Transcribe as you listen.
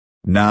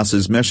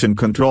NASA's Mission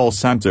Control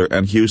Center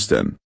in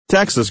Houston,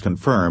 Texas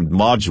confirmed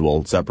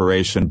module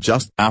separation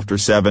just after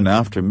 7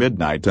 after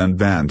midnight, and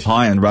Vande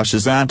Hei and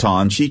Russia's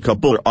Anton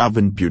Chikapurov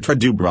and Pyotr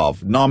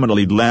Dubrov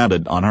nominally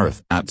landed on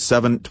Earth at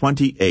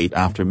 7:28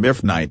 after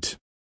midnight.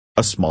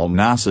 A small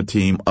NASA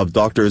team of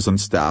doctors and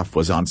staff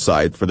was on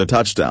site for the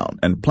touchdown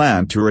and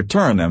planned to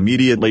return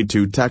immediately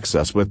to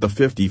Texas with the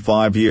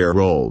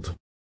 55-year-old.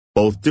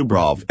 Both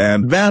Dubrov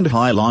and Vande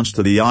Hei launched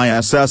to the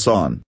ISS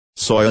on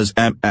Soyuz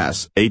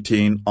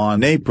MS-18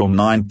 on April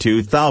 9,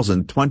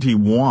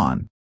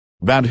 2021.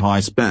 Vande Hei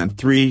spent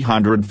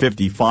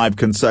 355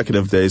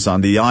 consecutive days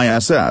on the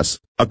ISS,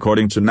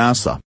 according to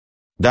NASA.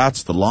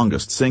 That's the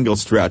longest single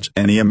stretch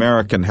any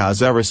American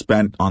has ever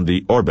spent on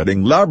the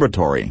orbiting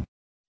laboratory.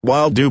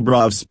 While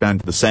Dubrov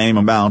spent the same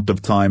amount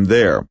of time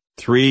there,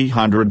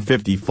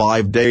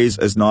 355 days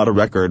is not a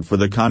record for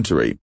the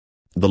country.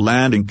 The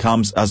landing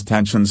comes as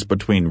tensions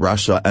between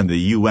Russia and the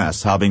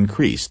U.S. have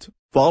increased,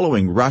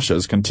 following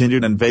Russia's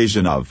continued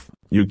invasion of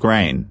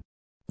Ukraine.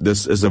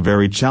 This is a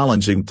very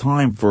challenging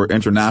time for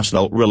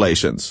international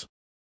relations.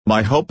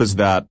 My hope is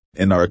that,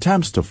 in our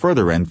attempts to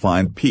further and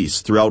find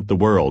peace throughout the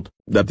world,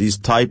 that these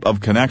type of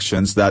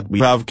connections that we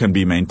have can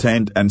be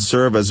maintained and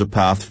serve as a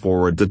path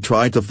forward to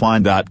try to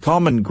find that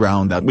common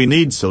ground that we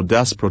need so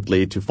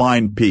desperately to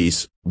find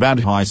peace,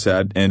 Vande Hei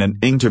said in an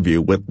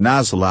interview with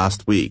NASA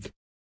last week.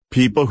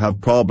 People have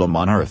problem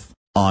on Earth,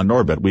 on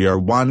orbit we are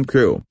one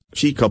crew,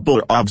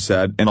 Chikapurov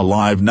said in a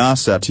live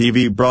NASA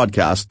TV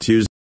broadcast Tuesday.